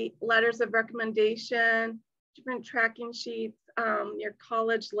sheet, letters of recommendation, different tracking sheets, your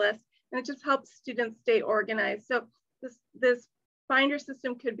college list, and it just helps students stay organized. So this binder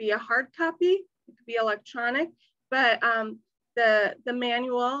system could be a hard copy, it could be electronic, but the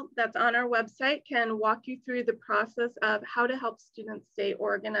manual that's on our website can walk you through the process of how to help students stay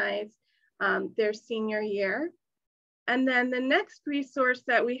organized their senior year. And then the next resource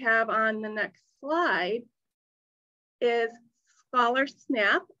that we have on the next slide is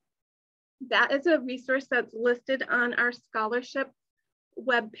ScholarSnap. That is a resource that's listed on our scholarship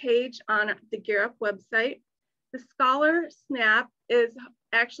webpage on the Gear Up website. The ScholarSnap is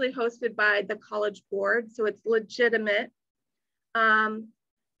actually hosted by the College Board, so it's legitimate. And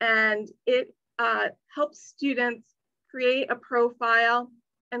it helps students create a profile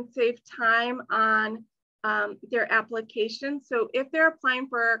and save time on their application. So if they're applying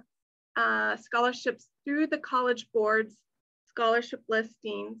for scholarships through the College Board's scholarship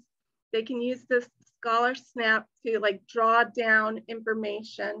listings, they can use this ScholarSnap to draw down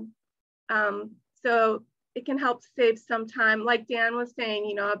information. So it can help save some time. Like Dan was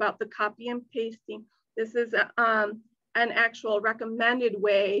saying, about the copy and pasting. This is an actual recommended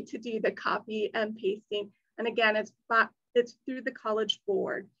way to do the copy and pasting. And again, it's through the College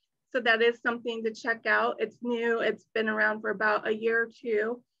Board. So that is something to check out. It's new, it's been around for about a year or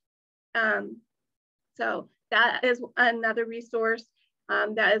two. So that is another resource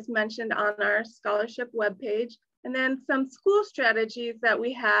that is mentioned on our scholarship webpage. And then some school strategies that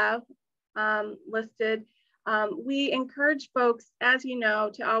we have listed. We encourage folks, as you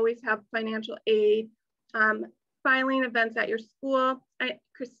know, to always have financial aid, filing events at your school.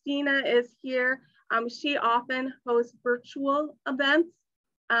 Christina is here. She often hosts virtual events,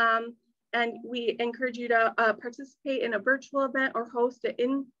 and we encourage you to participate in a virtual event or host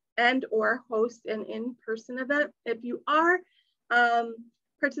an in-person event. If you are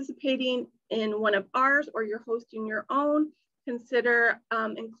participating in one of ours or you're hosting your own, consider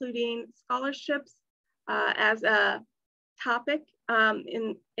including scholarships as a topic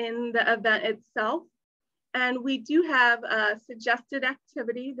in the event itself. And we do have a suggested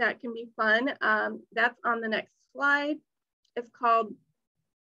activity that can be fun. That's on the next slide. It's called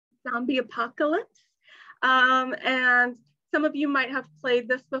Zombie Apocalypse. And some of you might have played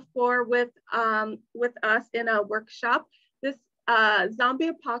this before with us in a workshop. This Zombie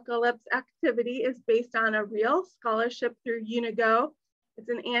Apocalypse activity is based on a real scholarship through Unigo. It's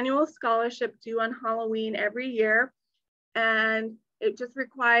an annual scholarship due on Halloween every year. And it just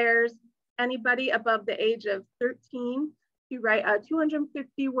requires anybody above the age of 13 to write a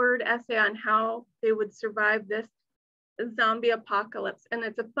 250-word essay on how they would survive this zombie apocalypse. And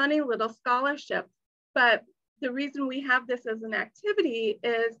it's a funny little scholarship. But the reason we have this as an activity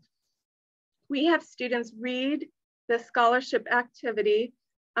is we have students read the scholarship activity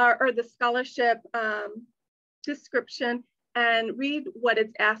or the scholarship description and read what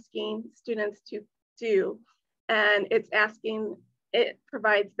it's asking students to do. And it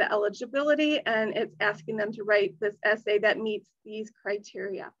provides the eligibility, and it's asking them to write this essay that meets these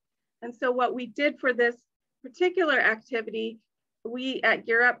criteria. And so what we did for this particular activity, we at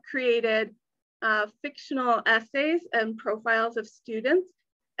Gear Up created fictional essays and profiles of students.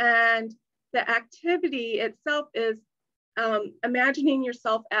 And the activity itself is imagining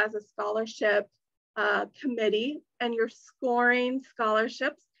yourself as a scholarship committee, and you're scoring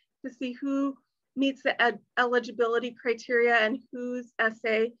scholarships to see who meets the eligibility criteria and whose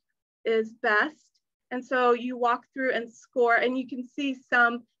essay is best. And so you walk through and score, and you can see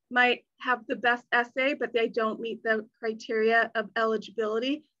some might have the best essay, but they don't meet the criteria of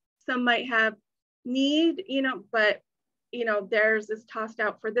eligibility. Some might have need, but theirs is tossed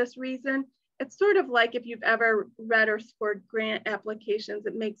out for this reason. It's sort of like if you've ever read or scored grant applications,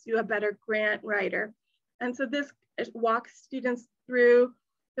 it makes you a better grant writer. And so this walks students through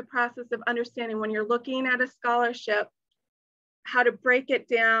the process of understanding when you're looking at a scholarship, how to break it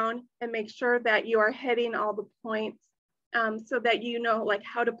down and make sure that you are hitting all the points so that you know like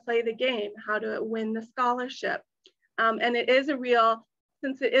how to play the game, how to win the scholarship. And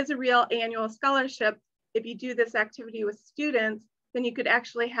since it is a real annual scholarship, if you do this activity with students, then you could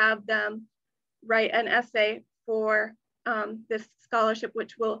actually have them write an essay for this scholarship,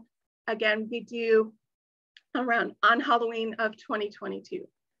 which will again be due on Halloween of 2022.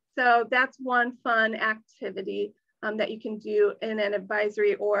 So that's one fun activity that you can do in an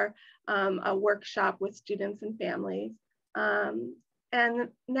advisory or a workshop with students and families. And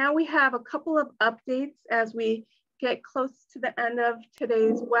now we have a couple of updates as we get close to the end of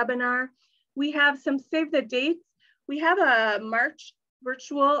today's webinar. We have some save the dates. We have a March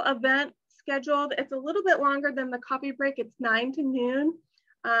virtual event scheduled. It's a little bit longer than the coffee break. It's 9 to noon.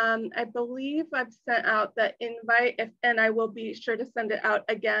 I believe I've sent out the invite, and I will be sure to send it out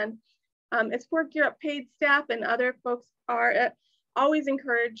again. It's for Gear Up paid staff, and other folks are always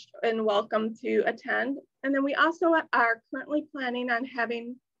encouraged and welcome to attend. And then we also are currently planning on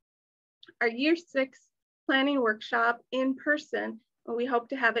having our Year 6 planning workshop in person. We hope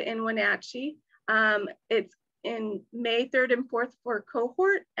to have it in Wenatchee. It's in May 3rd and 4th for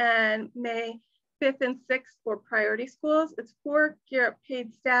cohort, and May 5th and 6th for priority schools. It's for Gear Up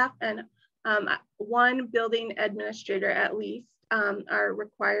paid staff, and one building administrator at least are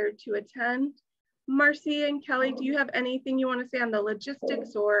required to attend. Marcy and Kelly, do you have anything you want to say on the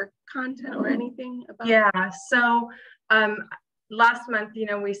logistics or content or anything about that? So last month,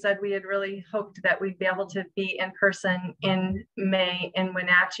 we said we had really hoped that we'd be able to be in person in May in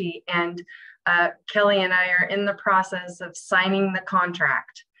Wenatchee, and Kelly and I are in the process of signing the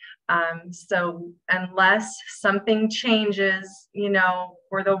contract. So unless something changes,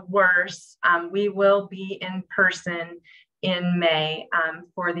 for the worse, we will be in person in May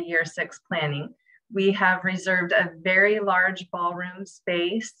for the Year 6 planning. We have reserved a very large ballroom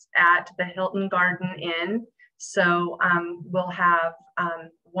space at the Hilton Garden Inn. So we'll have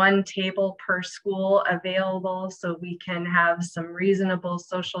one table per school available, so we can have some reasonable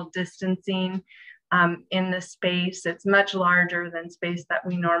social distancing in the space. It's much larger than space that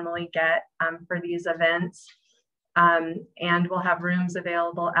we normally get for these events. And we'll have rooms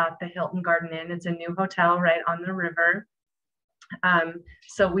available at the Hilton Garden Inn. It's a new hotel right on the river.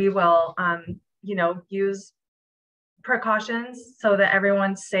 So we will, use precautions so that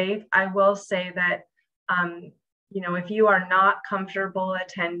everyone's safe. I will say that, if you are not comfortable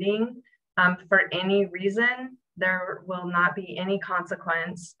attending for any reason, there will not be any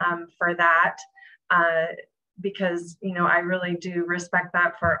consequence for that, because, I really do respect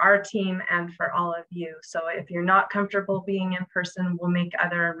that for our team and for all of you. So if you're not comfortable being in person, we'll make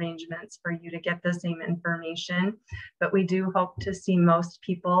other arrangements for you to get the same information. But we do hope to see most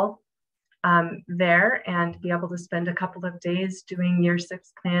people there and be able to spend a couple of days doing year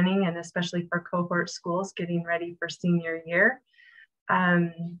 6 planning, and especially for cohort schools getting ready for senior year.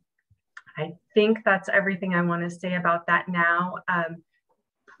 I think that's everything I want to say about that now.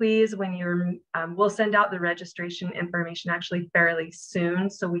 Please, when you're, we'll send out the registration information actually fairly soon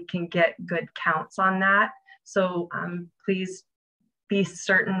so we can get good counts on that. So please be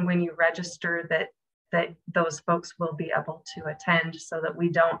certain when you register that those folks will be able to attend, so that we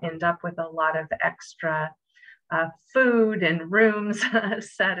don't end up with a lot of extra food and rooms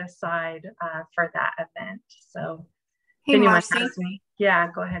set aside for that event. So hey, Marcy.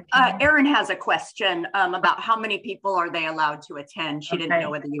 Yeah, go ahead. Erin has a question about how many people are they allowed to attend. She didn't know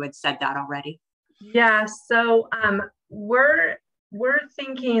whether you had said that already. Yeah, so we're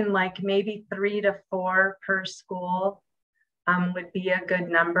thinking like maybe 3 to 4 per school would be a good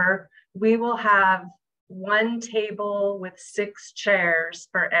number. We will have 1 table with 6 chairs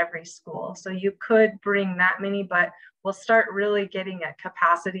for every school. So you could bring that many, but we'll start really getting at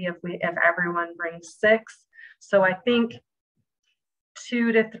capacity if everyone brings 6. So I think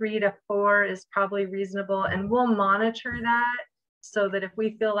 2 to 3 to 4 is probably reasonable, and we'll monitor that so that if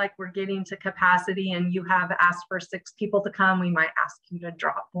we feel like we're getting to capacity and you have asked for 6 people to come, we might ask you to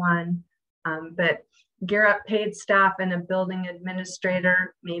drop 1. But Gear Up paid staff and a building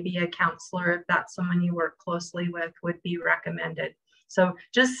administrator, maybe a counselor, if that's someone you work closely with, would be recommended. So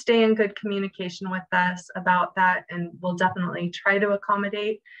just stay in good communication with us about that, and we'll definitely try to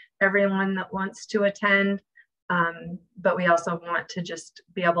accommodate everyone that wants to attend. But we also want to just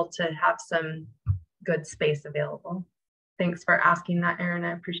be able to have some good space available. Thanks for asking that, Erin.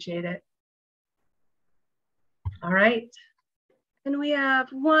 I appreciate it. All right. And we have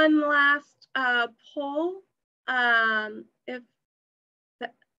one last poll. If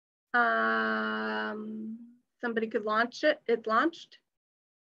somebody could launch it, it launched.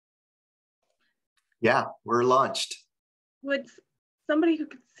 Yeah, we're launched. Would somebody who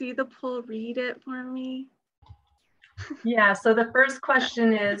could see the poll read it for me? Yeah, so the first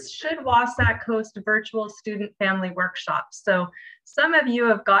question is, should Wasatch host virtual student family workshops? So some of you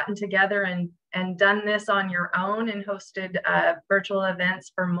have gotten together and done this on your own and hosted virtual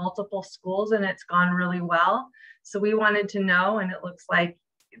events for multiple schools, and it's gone really well. So we wanted to know, and it looks like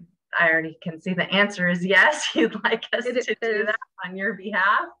I already can see the answer is yes. You'd like us to do that on your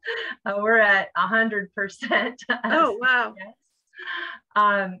behalf. We're at 100%. Oh, wow. Yes.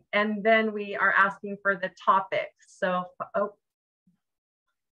 And then we are asking for the topics. So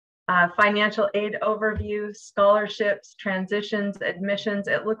financial aid overview, scholarships, transitions, admissions.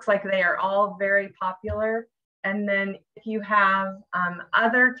 It looks like they are all very popular. And then if you have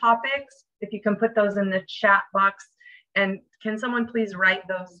other topics, if you can put those in the chat box, and can someone please write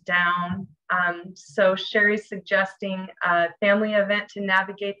those down? So Sherry's suggesting a family event to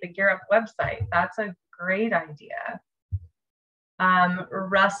navigate the Gear Up website. That's a great idea.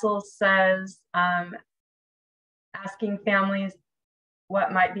 Russell says, asking families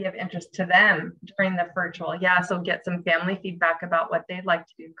what might be of interest to them during the virtual. Yeah, so get some family feedback about what they'd like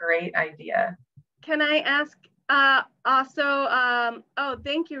to do. Great idea. Can I ask also, oh,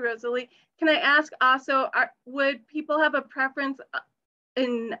 thank you, Rosalie. Can I ask also, would people have a preference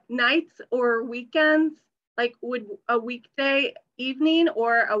in nights or weekends? Like would a weekday evening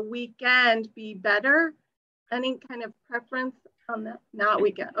or a weekend be better? Any kind of preference on that? Not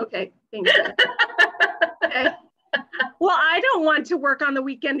weekend. Okay, thank you. Okay. Well, I don't want to work on the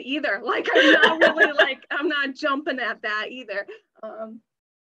weekend either. Like I'm not really like, I'm not jumping at that either.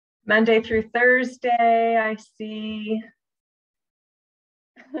 Monday through Thursday, I see.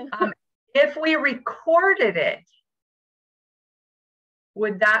 If we recorded it,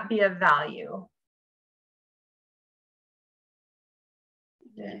 would that be of value?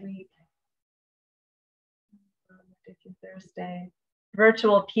 Monday through Thursday.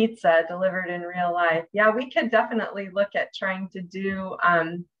 Virtual pizza delivered in real life. Yeah, we could definitely look at trying to do,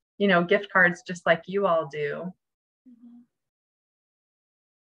 you know, gift cards just like you all do.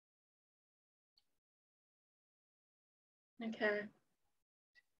 Okay.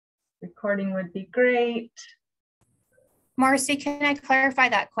 Recording would be great. Marcy, can I clarify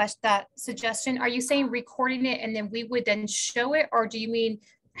that suggestion? Are you saying recording it and then we would then show it, or do you mean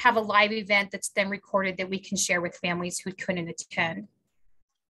have a live event that's then recorded that we can share with families who couldn't attend?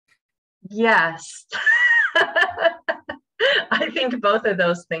 Yes. I think both of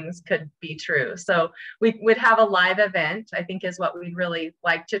those things could be true. So we would have a live event, I think is what we'd really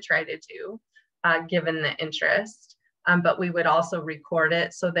like to try to do, given the interest. But we would also record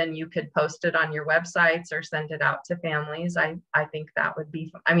it so then you could post it on your websites or send it out to families. I think that would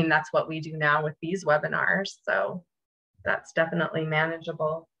be, I mean, that's what we do now with these webinars. So that's definitely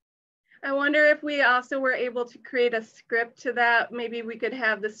manageable. I wonder if we also were able to create a script to that. Maybe we could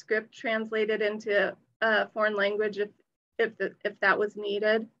have the script translated into a foreign language if that was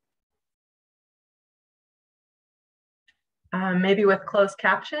needed. Maybe with closed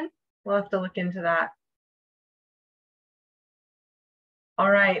caption. We'll have to look into that. All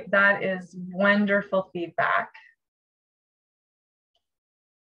right, that is wonderful feedback.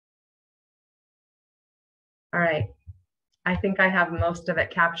 All right, I think I have most of it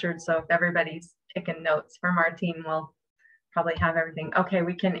captured. So if everybody's taking notes from our team, we'll probably have everything. Okay,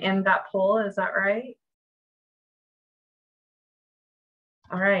 we can end that poll, is that right?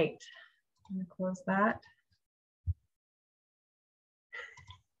 All right, I'm gonna close that.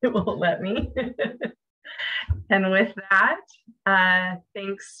 It won't let me. And with that,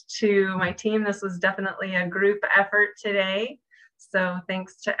 thanks to my team. This was definitely a group effort today. So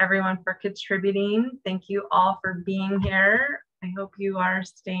thanks to everyone for contributing. Thank you all for being here. I hope you are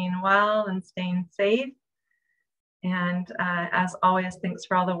staying well and staying safe. And as always, thanks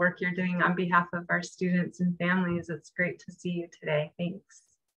for all the work you're doing on behalf of our students and families. It's great to see you today. Thanks.